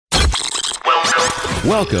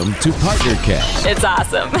Welcome to PartnerCast, It's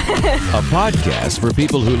awesome. a podcast for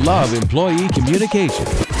people who love employee communication.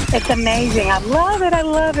 It's amazing. I love it. I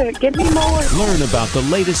love it. Give me more. Learn about the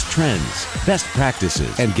latest trends, best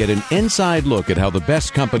practices, and get an inside look at how the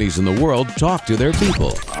best companies in the world talk to their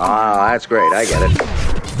people. Ah, that's great. I get it.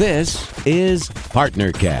 This is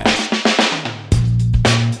PartnerCast.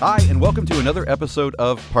 Hi, and welcome to another episode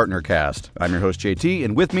of PartnerCast. I'm your host, JT,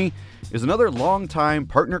 and with me is another longtime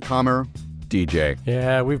partner-commer, DJ.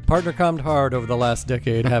 Yeah, we've partner-commed hard over the last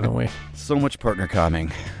decade, haven't we? So much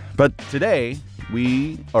partner-comming. But today,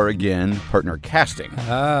 we are again partner-casting.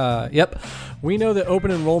 Yep. We know that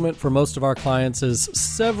open enrollment for most of our clients is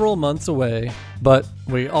several months away, but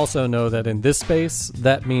we also know that in this space,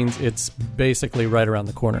 that means it's basically right around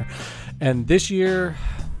the corner. And this year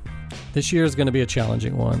is going to be a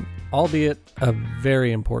challenging one, albeit a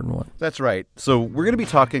very important one. That's right. So we're going to be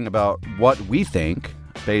talking about what we think,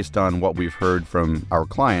 based on what we've heard from our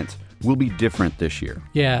clients, will be different this year.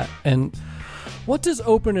 Yeah, and what does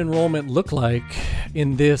open enrollment look like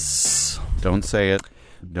in this... Don't say it.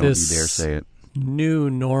 Don't you dare say it.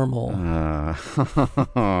 New normal.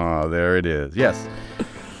 There it is. Yes.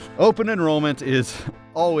 Open enrollment is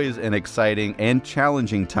always an exciting and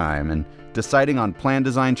challenging time, and deciding on plan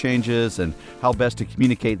design changes and how best to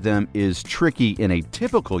communicate them is tricky in a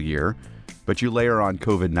typical year, but you layer on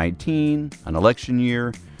COVID-19, an election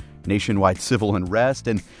year, nationwide civil unrest,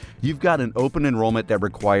 and you've got an open enrollment that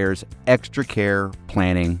requires extra care,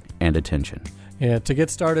 planning, and attention. Yeah, to get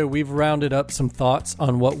started, we've rounded up some thoughts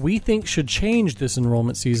on what we think should change this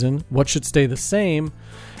enrollment season, what should stay the same,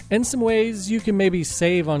 and some ways you can maybe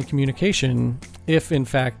save on communication if, in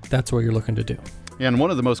fact, that's what you're looking to do. And one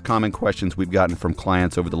of the most common questions we've gotten from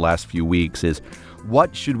clients over the last few weeks is,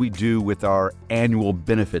 what should we do with our annual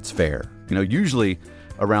benefits fair? You know, usually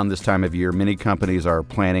around this time of year, many companies are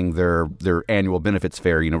planning their annual benefits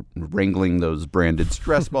fair, wrangling those branded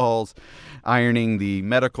stress balls, ironing the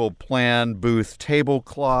medical plan booth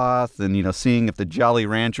tablecloth, and, seeing if the Jolly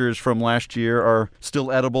Ranchers from last year are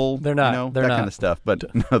still edible. They're not. They're that not. kind of stuff. But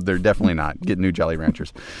no, they're definitely not. Get new Jolly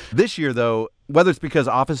Ranchers. This year, though, whether it's because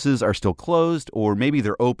offices are still closed or maybe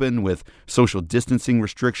they're open with social distancing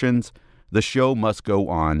restrictions, the show must go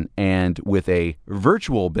on. And with a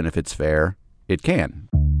virtual benefits fair, it can.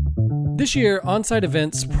 This year, on-site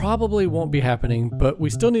events probably won't be happening, but we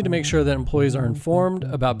still need to make sure that employees are informed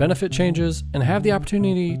about benefit changes and have the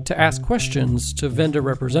opportunity to ask questions to vendor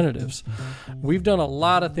representatives. We've done a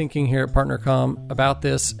lot of thinking here at PartnerComm about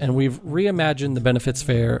this, and we've reimagined the benefits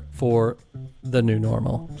fair for the new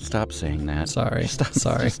normal. Stop saying that. Sorry.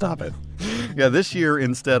 Stop it. Yeah, this year,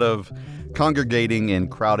 instead of congregating in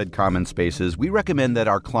crowded common spaces, we recommend that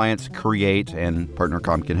our clients create, and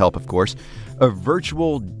PartnerComm can help, of course, a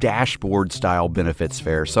virtual dashboard-style benefits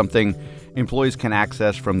fair, something employees can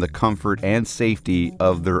access from the comfort and safety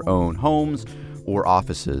of their own homes or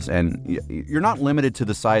offices. And you're not limited to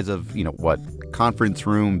the size of, Conference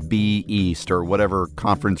Room B East or whatever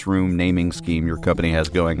conference room naming scheme your company has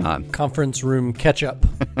going on. Conference room ketchup.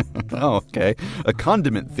 Oh, okay. A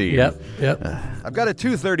condiment theme. Yep. I've got a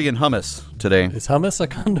 230 in hummus today. Is hummus a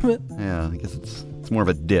condiment? Yeah, I guess it's more of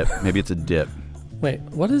a dip. Maybe it's a dip. Wait,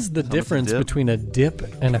 what is the difference between a dip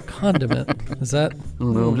and a condiment? Is that... I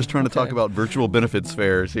don't know. I'm just trying to talk about virtual benefits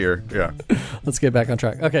fairs here. Yeah. Let's get back on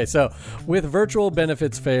track. Okay, so with virtual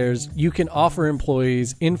benefits fairs, you can offer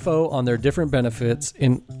employees info on their different benefits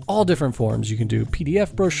in all different forms. You can do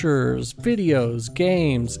PDF brochures, videos,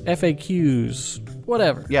 games, FAQs,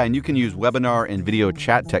 whatever. Yeah, and you can use webinar and video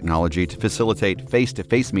chat technology to facilitate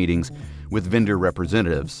face-to-face meetings with vendor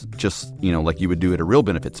representatives, just, like you would do at a real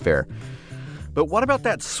benefits fair. But what about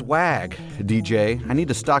that swag, DJ? I need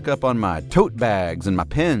to stock up on my tote bags and my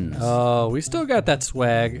pens. Oh, we still got that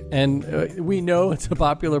swag, and we know it's a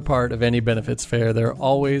popular part of any benefits fair. There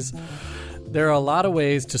are a lot of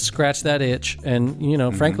ways to scratch that itch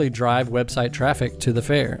and, frankly, drive website traffic to the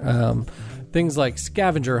fair. Things like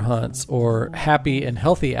scavenger hunts or happy and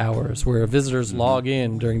healthy hours where visitors log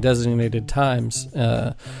in during designated times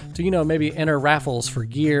to, maybe enter raffles for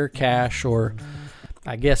gear, cash, or...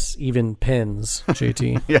 I guess even pens,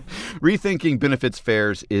 JT. Yeah, rethinking benefits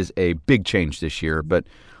fairs is a big change this year, but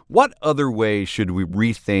what other ways should we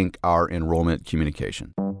rethink our enrollment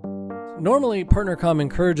communication? Normally, PartnerComm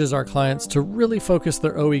encourages our clients to really focus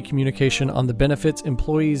their OE communication on the benefits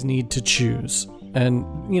employees need to choose. And,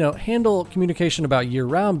 handle communication about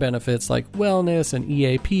year-round benefits like wellness and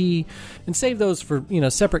EAP and save those for,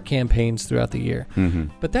 separate campaigns throughout the year. Mm-hmm.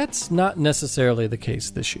 But that's not necessarily the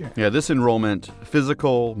case this year. Yeah, this enrollment,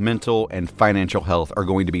 physical, mental, and financial health are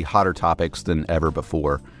going to be hotter topics than ever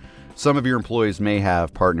before. Some of your employees may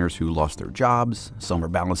have partners who lost their jobs. Some are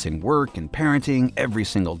balancing work and parenting every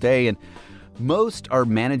single day. And most are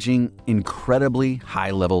managing incredibly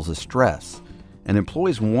high levels of stress. And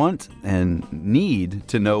employees want and need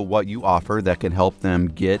to know what you offer that can help them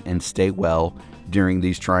get and stay well during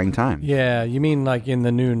these trying times. Yeah, you mean like in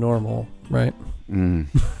the new normal, right?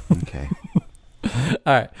 Okay.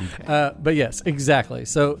 All right. Okay. But yes, exactly.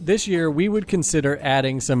 So this year we would consider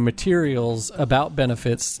adding some materials about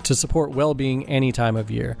benefits to support well-being any time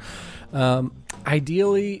of year.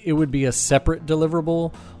 Ideally, it would be a separate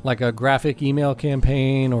deliverable, like a graphic email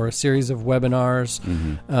campaign or a series of webinars,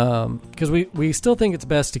 because we still think it's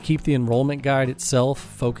best to keep the enrollment guide itself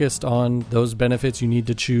focused on those benefits you need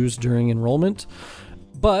to choose during enrollment.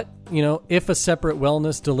 But, if a separate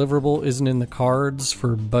wellness deliverable isn't in the cards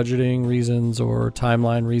for budgeting reasons or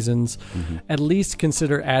timeline reasons, at least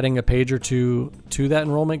consider adding a page or two to that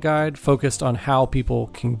enrollment guide focused on how people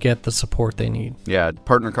can get the support they need. Yeah, at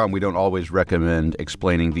PartnerCom, we don't always recommend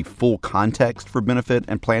explaining the full context for benefit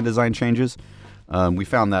and plan design changes. We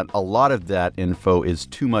found that a lot of that info is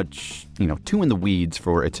too much, too in the weeds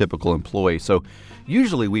for a typical employee. So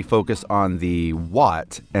usually we focus on the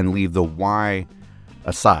what and leave the why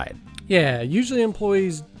aside. Yeah, usually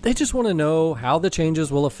employees, they just want to know how the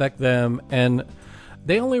changes will affect them, and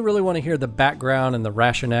they only really want to hear the background and the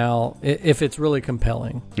rationale if it's really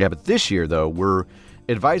compelling. Yeah, but this year, though, we're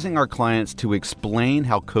advising our clients to explain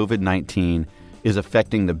how COVID-19 is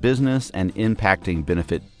affecting the business and impacting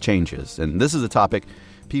benefit changes. And this is a topic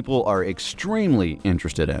people are extremely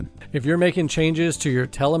interested in. If you're making changes to your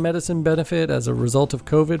telemedicine benefit as a result of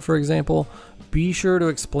COVID, for example, be sure to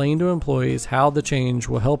explain to employees how the change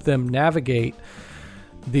will help them navigate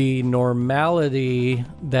the normality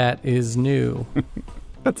that is new.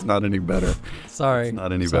 That's not any better. Sorry. It's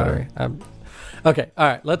not any better. Okay, all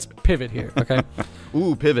right, let's pivot here, okay?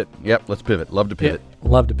 Ooh, pivot. Yep, let's pivot. Love to pivot. Yeah,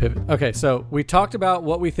 love to pivot. Okay, so we talked about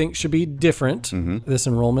what we think should be different this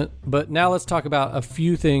enrollment, but now let's talk about a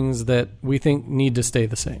few things that we think need to stay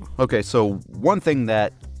the same. Okay, so one thing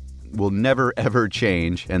that will never, ever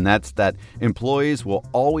change, and that's that employees will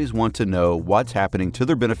always want to know what's happening to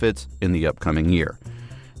their benefits in the upcoming year.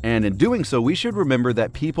 And in doing so, we should remember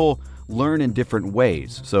that people learn in different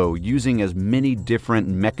ways. So using as many different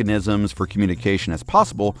mechanisms for communication as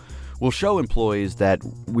possible will show employees that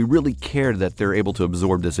we really care that they're able to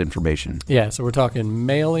absorb this information. Yeah, so we're talking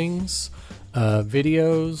mailings,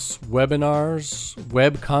 videos, webinars,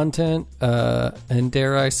 web content, and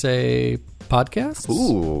dare I say, podcasts?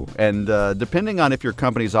 Ooh, and depending on if your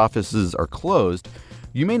company's offices are closed,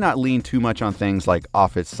 you may not lean too much on things like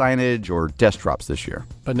office signage or desk drops this year.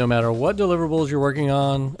 But no matter what deliverables you're working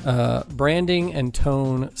on, branding and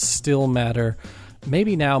tone still matter,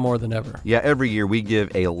 maybe now more than ever. Yeah, every year we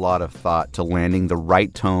give a lot of thought to landing the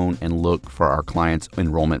right tone and look for our clients'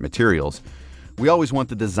 enrollment materials. We always want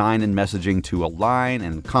the design and messaging to align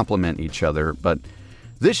and complement each other, but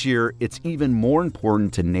this year, it's even more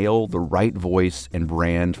important to nail the right voice and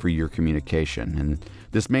brand for your communication. And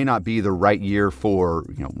this may not be the right year for,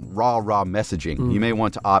 raw messaging. You may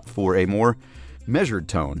want to opt for a more measured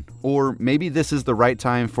tone, or maybe this is the right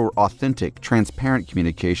time for authentic, transparent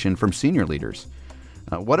communication from senior leaders.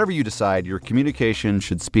 Whatever you decide, your communication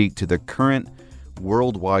should speak to the current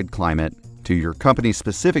worldwide climate, to your company's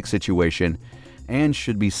specific situation, and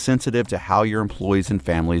should be sensitive to how your employees and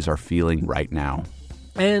families are feeling right now.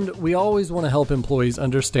 And we always want to help employees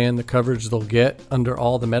understand the coverage they'll get under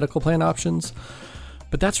all the medical plan options.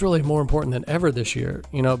 But that's really more important than ever this year.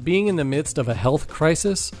 Being in the midst of a health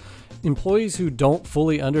crisis, employees who don't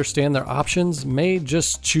fully understand their options may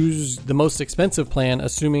just choose the most expensive plan,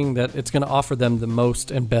 assuming that it's going to offer them the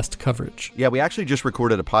most and best coverage. Yeah, we actually just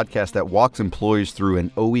recorded a podcast that walks employees through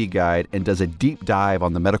an OE guide and does a deep dive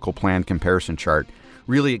on the medical plan comparison chart,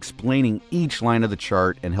 really explaining each line of the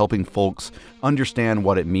chart and helping folks understand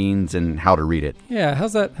what it means and how to read it. Yeah,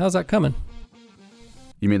 how's that coming?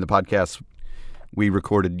 You mean the podcast we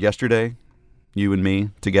recorded yesterday, you and me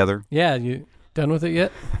together? Yeah, you done with it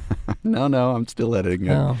yet? No, I'm still editing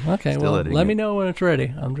it. Oh, okay. Well, let me know when it's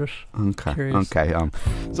ready. I'm just curious. Okay.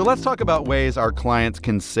 So let's talk about ways our clients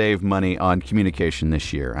can save money on communication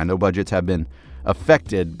this year. I know budgets have been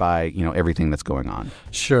affected by everything that's going on.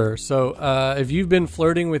 Sure. So if you've been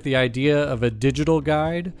flirting with the idea of a digital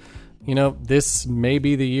guide, this may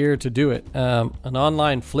be the year to do it. An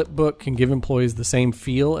online flip book can give employees the same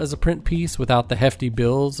feel as a print piece without the hefty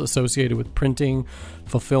bills associated with printing,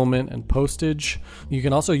 fulfillment, and postage. You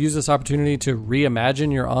can also use this opportunity to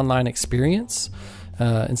reimagine your online experience.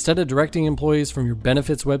 Instead of directing employees from your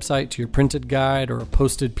benefits website to your printed guide or a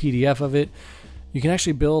posted PDF of it, you can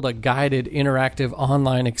actually build a guided, interactive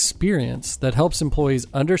online experience that helps employees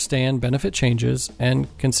understand benefit changes and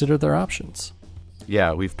consider their options.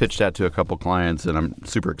 Yeah, we've pitched that to a couple clients, and I'm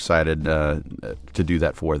super excited to do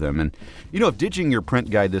that for them. And, if ditching your print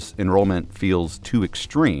guide this enrollment feels too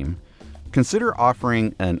extreme, consider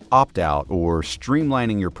offering an opt-out or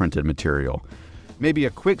streamlining your printed material. Maybe a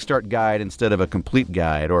quick start guide instead of a complete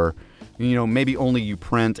guide, or maybe only you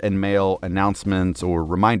print and mail announcements or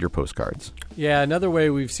reminder postcards. Yeah, another way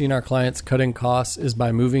we've seen our clients cutting costs is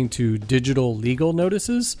by moving to digital legal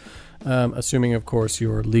notices, assuming, of course,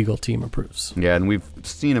 your legal team approves. Yeah, and we've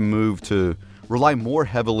seen a move to rely more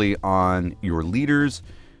heavily on your leaders,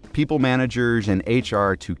 people managers, and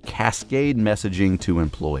HR to cascade messaging to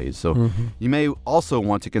employees. So you may also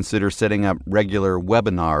want to consider setting up regular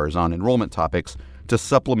webinars on enrollment topics to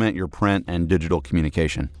supplement your print and digital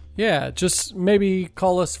communication. Yeah, just maybe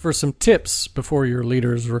call us for some tips before your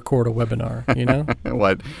leaders record a webinar,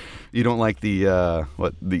 What? You don't like the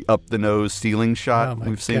up the nose ceiling shot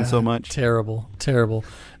we've seen so much? Terrible.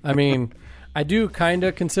 I mean, I do kind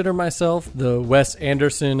of consider myself the Wes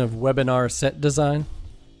Anderson of webinar set design.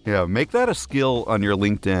 Yeah, make that a skill on your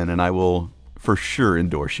LinkedIn, and I will for sure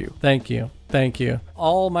endorse you. Thank you.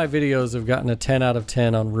 All my videos have gotten a 10 out of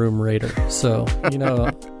 10 on Room Rater, so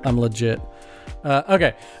I'm legit.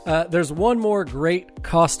 Okay, there's one more great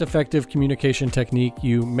cost-effective communication technique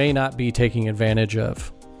you may not be taking advantage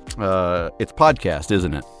of. It's podcast,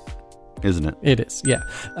 isn't it? It is,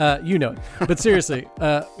 yeah. You know it. But seriously,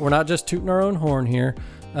 we're not just tooting our own horn here.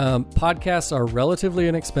 Podcasts are relatively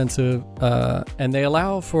inexpensive, and they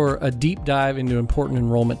allow for a deep dive into important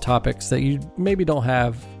enrollment topics that you maybe don't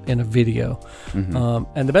have in a video.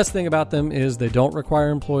 And the best thing about them is they don't require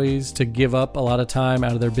employees to give up a lot of time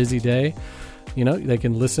out of their busy day. They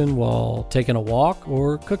can listen while taking a walk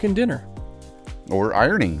or cooking dinner. Or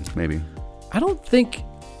ironing, maybe. I don't think...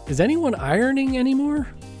 Is anyone ironing anymore?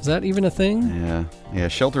 Is that even a thing? Yeah.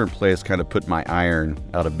 Shelter in place kind of put my iron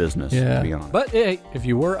out of business, to be honest. But hey, if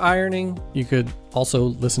you were ironing, you could also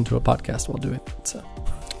listen to a podcast while doing it. So.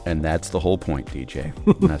 And that's the whole point, DJ.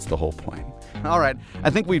 That's the whole point. All right. I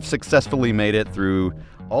think we've successfully made it through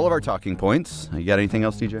all of our talking points. You got anything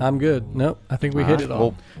else, DJ? I'm good. Nope. I think we hit it all.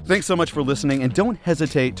 Well, thanks so much for listening, and don't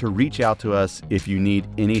hesitate to reach out to us if you need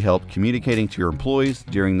any help communicating to your employees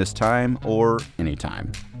during this time or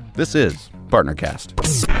anytime. This is PartnerCast.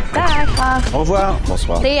 Bye. Au revoir.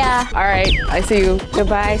 Bonsoir. See ya. All right. I see you.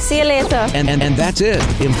 Goodbye. See you later. And that's it.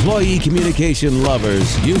 Employee communication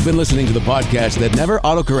lovers, you've been listening to the podcast that never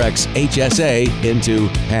autocorrects HSA into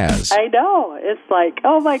has. I know. It's like,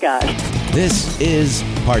 oh my gosh. This is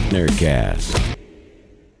PartnerCast.